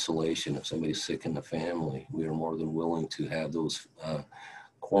self-isolation. If somebody's sick in the family, we are more than willing to have those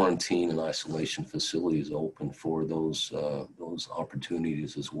quarantine and isolation facilities open for those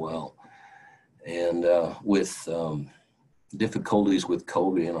opportunities as well. And with difficulties with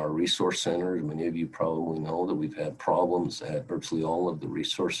COVID in our resource centers, many of you probably know that we've had problems at virtually all of the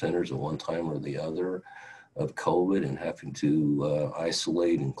resource centers at one time or the other of COVID and having to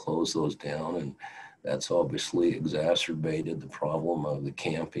isolate and close those down. And that's obviously exacerbated the problem of the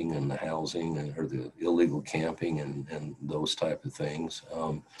camping and the housing or the illegal camping and those type of things.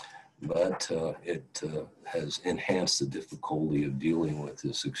 But it has enhanced the difficulty of dealing with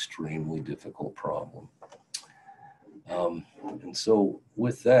this extremely difficult problem. And so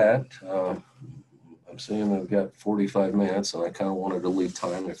with that, I'm saying I've got 45 minutes and I kind of wanted to leave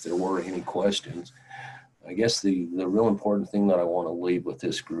time if there were any questions. I guess the real important thing that I want to leave with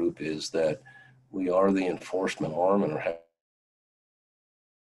this group is that we are the enforcement arm and are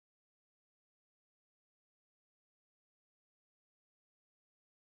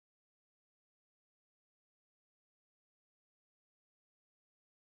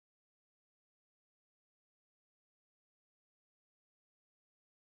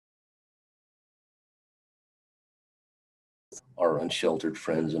our unsheltered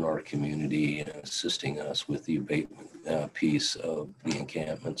friends in our community and assisting us with the abatement piece of the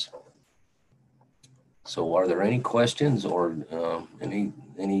encampments. So are there any questions or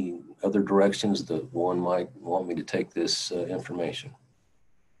any other directions that one might want me to take this information?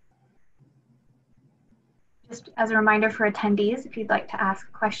 Just as a reminder for attendees, if you'd like to ask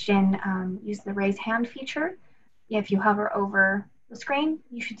a question, use the raise hand feature. If you hover over the screen,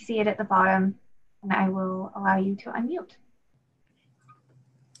 you should see it at the bottom, and I will allow you to unmute.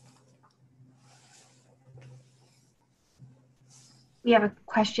 We have a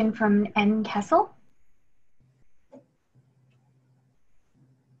question from N. Kessel.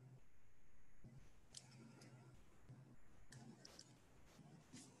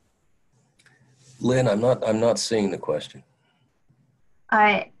 Lynn, I'm not seeing the question.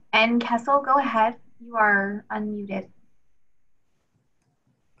 N. Kessel, go ahead. You are unmuted.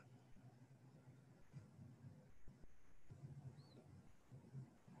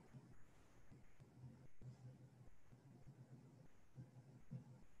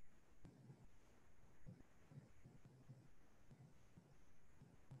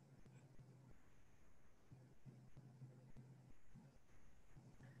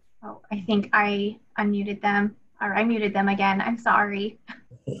 Oh, I think I unmuted them, or I muted them again. I'm sorry.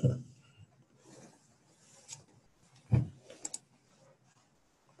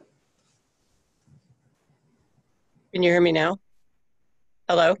 Can you hear me now?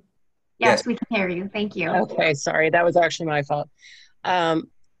 Hello? Yes, we can hear you. Thank you. Okay, sorry. That was actually my fault.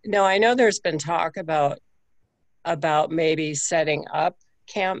 No, I know there's been talk about maybe setting up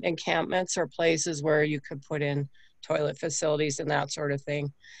encampments or places where you could put in toilet facilities and that sort of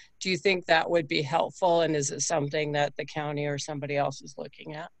thing. Do you think that would be helpful? And is it something that the county or somebody else is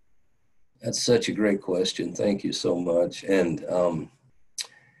looking at? That's such a great question. Thank you so much. And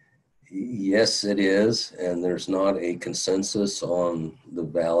yes, it is. And there's not a consensus on the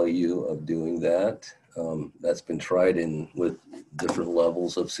value of doing that. That's been tried with different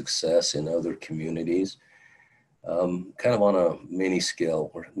levels of success in other communities. Kind of on a mini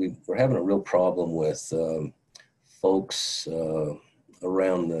scale, we're having a real problem with folks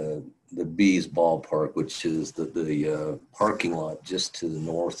around the Bees ballpark, which is the parking lot just to the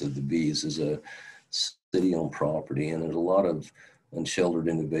north of the Bees is a city-owned property, and there's a lot of unsheltered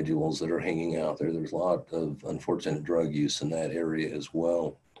individuals that are hanging out there. There's a lot of unfortunate drug use in that area as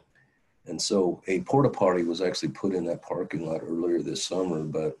well. And so a porta potty was actually put in that parking lot earlier this summer,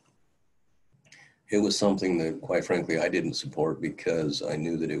 but it was something that, quite frankly, I didn't support because I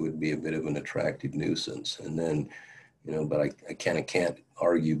knew that it would be a bit of an attractive nuisance. And then, but I kind of can't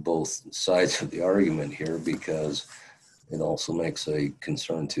argue both sides of the argument here because it also makes a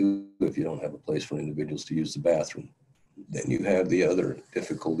concern too if you don't have a place for individuals to use the bathroom. Then you have the other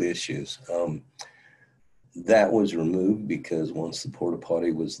difficult issues. That was removed because once the porta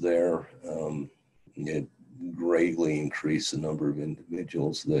potty was there, it greatly increased the number of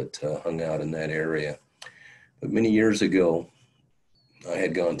individuals that hung out in that area. But many years ago, I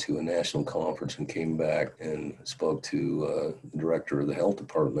had gone to a national conference and came back and spoke to the director of the health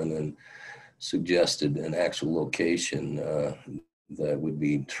department and suggested an actual location that would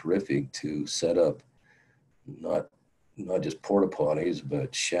be terrific to set up not just porta potties,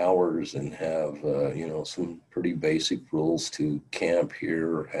 but showers, and have some pretty basic rules to camp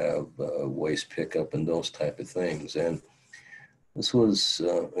here, have waste pickup and those type of things. And this was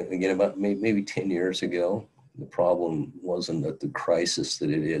again about maybe 10 years ago. The problem wasn't at the crisis that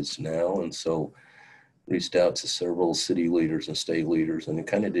it is now, and so reached out to several city leaders and state leaders, and it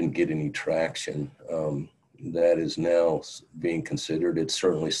kind of didn't get any traction. That is now being considered. It's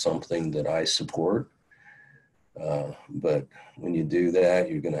certainly something that I support. But when you do that,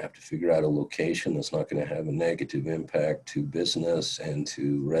 you're going to have to figure out a location that's not going to have a negative impact to business and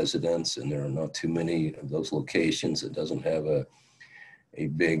to residents. And there are not too many of those locations that doesn't have a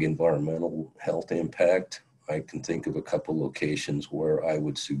big environmental health impact. I can think of a couple locations where I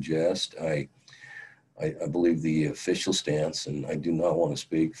would suggest. I believe the official stance, and I do not want to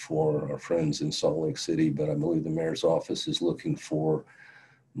speak for our friends in Salt Lake City, but I believe the mayor's office is looking for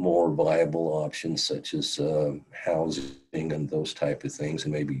more viable options such as housing and those type of things,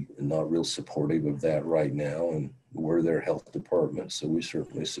 and maybe not real supportive of that right now. And we're their health department, so we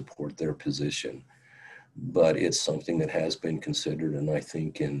certainly support their position. But it's something that has been considered, and I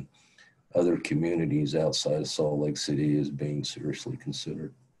think in other communities outside of Salt Lake City is being seriously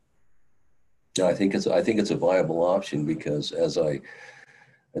considered. Now, I think it's a viable option because, as I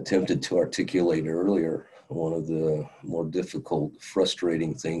attempted to articulate earlier, one of the more difficult,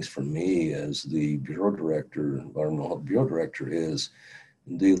 frustrating things for me as the bureau director, environmental health bureau director, is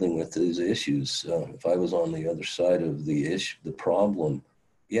dealing with these issues. If I was on the other side of the problem,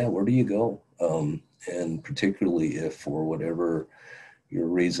 yeah, where do you go? And particularly if, for whatever your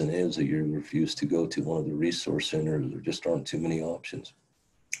reason is, that you refuse to go to one of the resource centers, there just aren't too many options.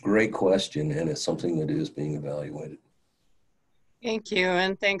 Great question, and it's something that is being evaluated. Thank you,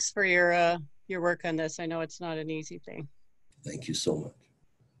 and thanks for your work on this. I know it's not an easy thing. Thank you so much.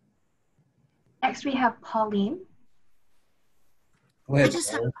 Next, we have Pauline. Go ahead.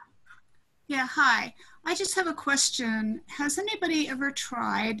 Yeah, hi. I just have a question. Has anybody ever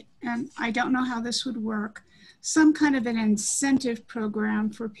tried, and I don't know how this would work, some kind of an incentive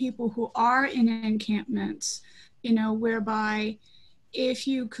program for people who are in encampments, whereby if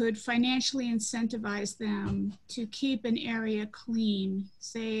you could financially incentivize them to keep an area clean,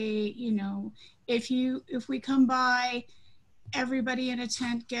 say, if we come by, everybody in a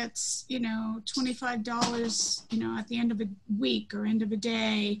tent gets, $25, at the end of a week or end of a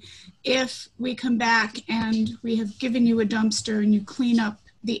day. If we come back and we have given you a dumpster and you clean up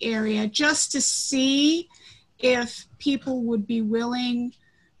the area, just to see if people would be willing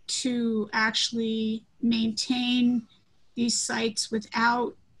to actually maintain these sites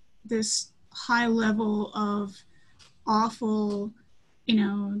without this high level of awful,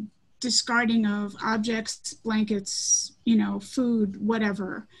 discarding of objects, blankets, food,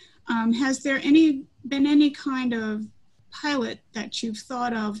 whatever. Has there been any kind of pilot that you've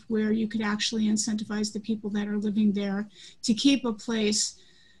thought of where you could actually incentivize the people that are living there to keep a place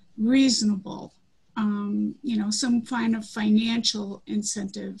reasonable? Some kind of financial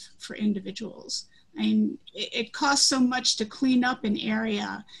incentive for individuals. I mean, it costs so much to clean up an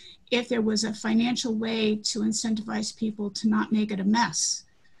area. If there was a financial way to incentivize people to not make it a mess,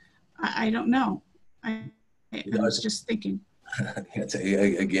 I don't know. I was just thinking. It's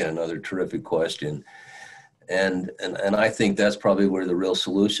again another terrific question, and I think that's probably where the real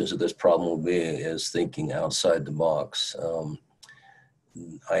solutions to this problem will be, is thinking outside the box.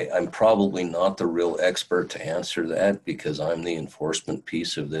 I'm probably not the real expert to answer that because I'm the enforcement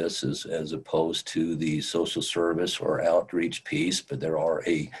piece of this as opposed to the social service or outreach piece, but there are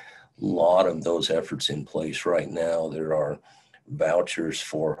a lot of those efforts in place right now. There are vouchers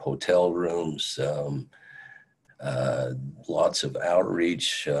for hotel rooms, lots of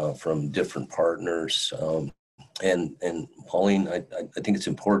outreach from different partners. And Pauline, I think it's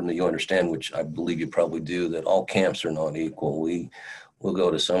important that you understand, which I believe you probably do, that all camps are not equal. We'll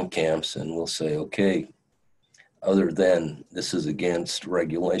go to some camps and we'll say, okay, other than this is against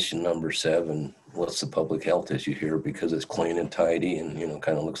regulation number 7, what's the public health issue here? Because it's clean and tidy and,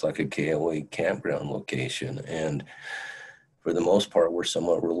 kind of looks like a KOA campground location. And for the most part, we're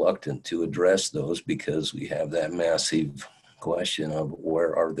somewhat reluctant to address those because we have that massive question of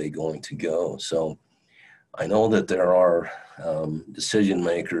where are they going to go? So I know that there are decision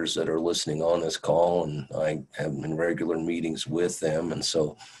makers that are listening on this call, and I have in regular meetings with them. And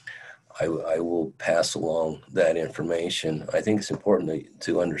so I will pass along that information. I think it's important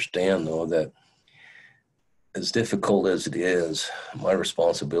to understand, though, that as difficult as it is, my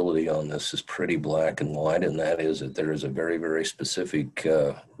responsibility on this is pretty black and white, and that is that there is a very, very specific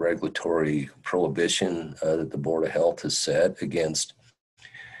regulatory prohibition that the Board of Health has set against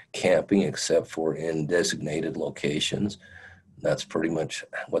camping except for in designated locations. That's pretty much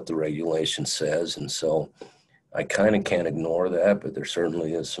what the regulation says. And so I kind of can't ignore that, but there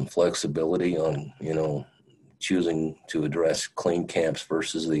certainly is some flexibility on, choosing to address clean camps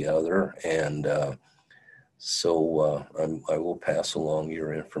versus the other. And so I will pass along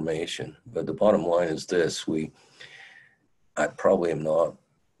your information. But the bottom line is this, I probably am not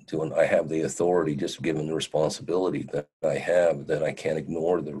I have the authority, just given the responsibility that I have, that I can't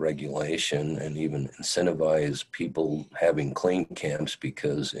ignore the regulation and even incentivize people having clean camps,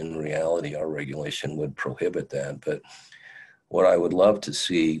 because in reality, our regulation would prohibit that. But what I would love to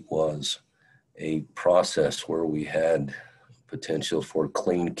see was a process where we had potential for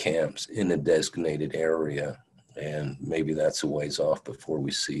clean camps in a designated area. And maybe that's a ways off before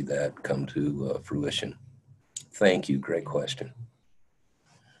we see that come to fruition. Thank you. Great question.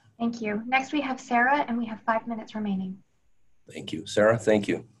 Thank you. Next we have Sarah, and we have 5 minutes remaining. Thank you. Sarah, thank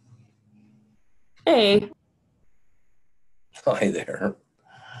you. Hey. Hi there.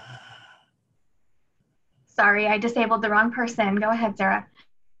 Sorry, I disabled the wrong person. Go ahead, Sarah.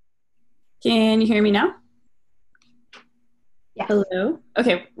 Can you hear me now? Yes. Hello?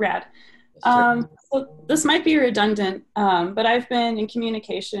 Okay, rad. So this might be redundant, but I've been in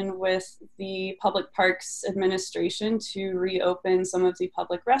communication with the Public Parks Administration to reopen some of the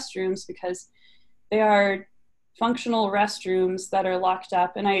public restrooms because they are functional restrooms that are locked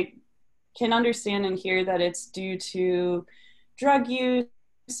up. And I can understand and hear that it's due to drug use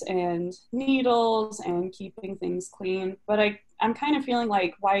and needles and keeping things clean. But I'm kind of feeling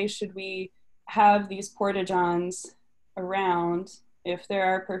like, why should we have these porta-johns around if there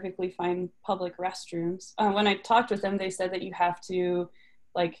are perfectly fine public restrooms? When I talked with them, they said that you have to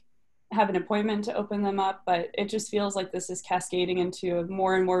have an appointment to open them up, but it just feels like this is cascading into a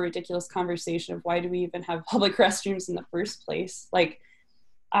more and more ridiculous conversation of why do we even have public restrooms in the first place?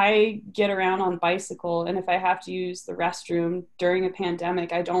 I get around on bicycle, and if I have to use the restroom during a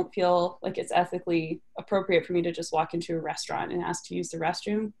pandemic, I don't feel like it's ethically appropriate for me to just walk into a restaurant and ask to use the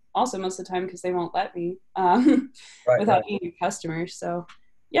restroom. Also, most of the time, because they won't let me without being a customer. So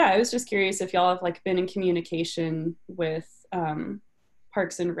yeah, I was just curious if y'all have been in communication with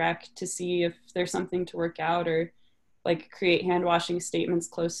Parks and Rec to see if there's something to work out, or create hand washing statements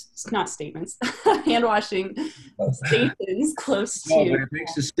hand washing stations close to. But it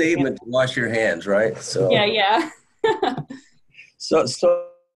makes a statement to wash your hands, right? So yeah. so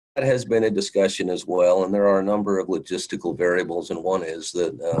that has been a discussion as well, and there are a number of logistical variables, and one is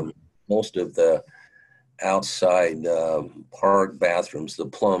that most of the outside park bathrooms, the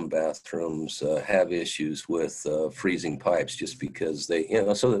plum bathrooms, have issues with freezing pipes, just because they,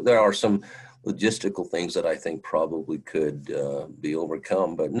 so there are some logistical things that I think probably could be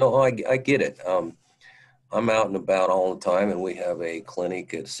overcome. But no, I get it. I'm out and about all the time, and we have a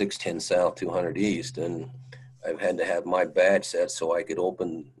clinic at 610 South, 200 East, and I've had to have my badge set so I could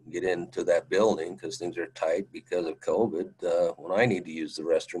get into that building, because things are tight because of COVID, when I need to use the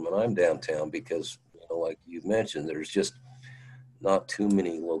restroom and I'm downtown, because, like you've mentioned, there's just not too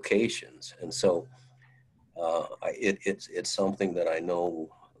many locations. And so it's something that I know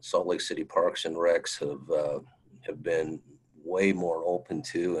Salt Lake City Parks and Recs have been way more open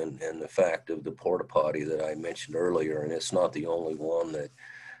to, and the fact of the porta potty that I mentioned earlier, and it's not the only one that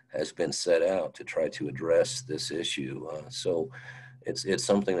has been set out to try to address this issue. So it's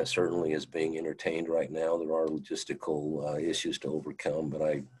something that certainly is being entertained right now. There are logistical issues to overcome, but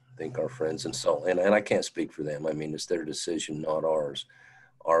I think our friends and I can't speak for them. I mean, it's their decision, not ours.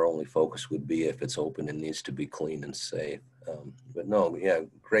 Our only focus would be if it's open and needs to be clean and safe. But no, yeah,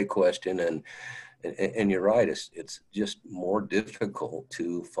 great question. And you're right, it's just more difficult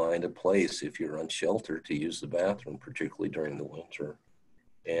to find a place if you're unsheltered to use the bathroom, particularly during the winter.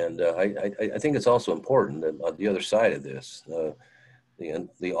 And I think it's also important that on the other side of this,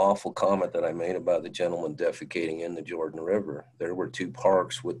 the awful comment that I made about the gentleman defecating in the Jordan River, there were 2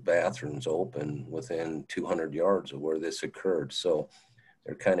 parks with bathrooms open within 200 yards of where this occurred. So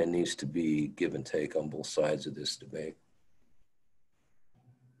there kind of needs to be give and take on both sides of this debate.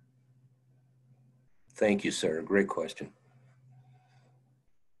 Thank you, Sarah. Great question.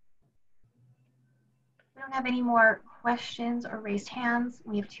 We don't have any more questions or raised hands.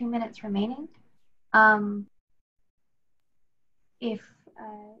 We have 2 minutes remaining. If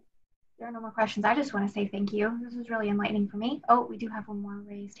there are no more questions, I just want to say thank you. This was really enlightening for me. Oh, we do have one more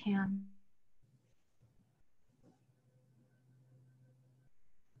raised hand.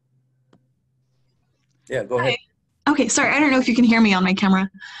 Yeah, go ahead. Okay, sorry, I don't know if you can hear me on my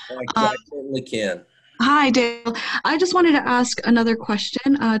camera. I certainly can. Hi, Dale. I just wanted to ask another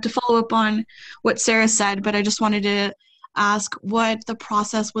question to follow up on what Sarah said, but I just wanted to ask what the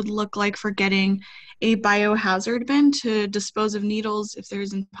process would look like for getting a biohazard bin to dispose of needles if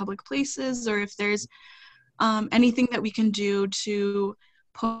there's in public places, or if there's anything that we can do to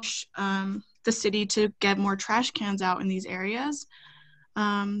push the city to get more trash cans out in these areas,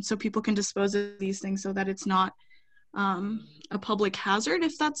 so people can dispose of these things so that it's not a public hazard,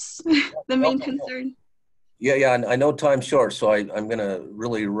 if that's the main concern. Yeah, I know time's short, so I'm going to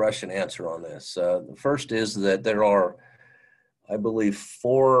really rush an answer on this. The first is that there are, I believe,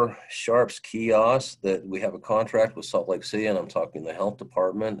 4 Sharps kiosks that we have a contract with Salt Lake City, and I'm talking the health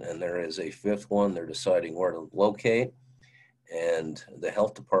department, and there is a 5th one they're deciding where to locate, and the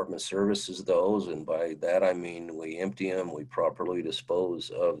health department services those, and by that I mean we empty them, we properly dispose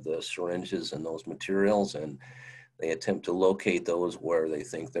of the syringes and those materials, and they attempt to locate those where they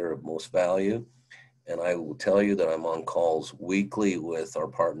think they're of most value. And I will tell you that I'm on calls weekly with our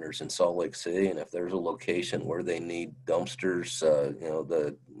partners in Salt Lake City, and if there's a location where they need dumpsters, you know,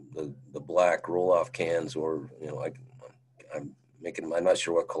 the black roll-off cans, or, you know, I'm not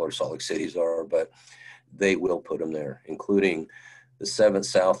sure what color Salt Lake City's are, but they will put them there, including the 7th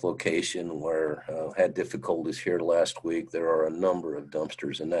South location where had difficulties here last week. There are a number of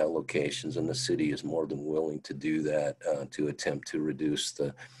dumpsters in that locations, and the city is more than willing to do that to attempt to reduce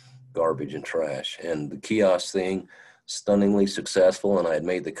the garbage and trash. And the kiosk thing, stunningly successful. And I had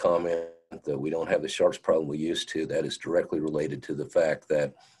made the comment that we don't have the Sharps problem we used to. That is directly related to the fact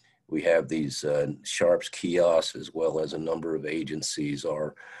that we have these Sharps kiosks, as well as a number of agencies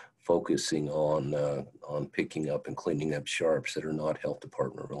are focusing on picking up and cleaning up Sharps that are not health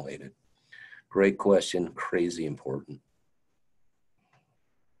department related. Great question, crazy important.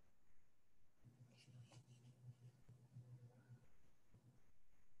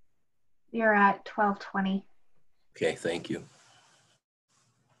 You're at 12:20. Okay, thank you.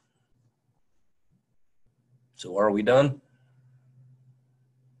 So are we done?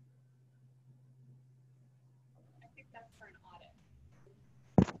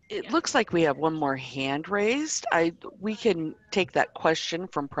 It looks like we have one more hand raised. We can take that question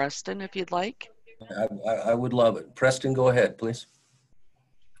from Preston if you'd like. I would love it. Preston, go ahead, please.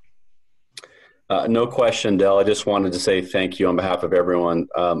 No question, Dell. I just wanted to say thank you on behalf of everyone.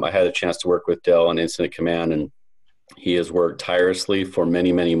 I had a chance to work with Dell on Incident Command, and he has worked tirelessly for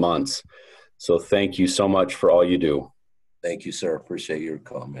many, many months. So thank you so much for all you do. Thank you, sir. Appreciate your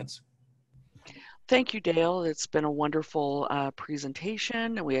comments. Thank you, Dale. It's been a wonderful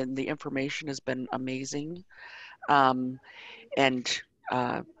presentation. The information has been amazing and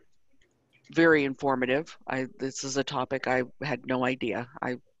very informative. This is a topic I had no idea.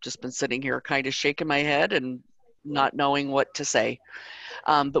 I've just been sitting here kind of shaking my head and not knowing what to say.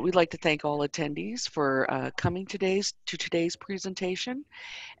 But we'd like to thank all attendees for coming to today's presentation.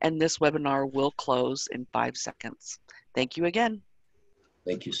 And this webinar will close in 5 seconds. Thank you again.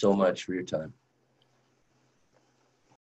 Thank you so much for your time.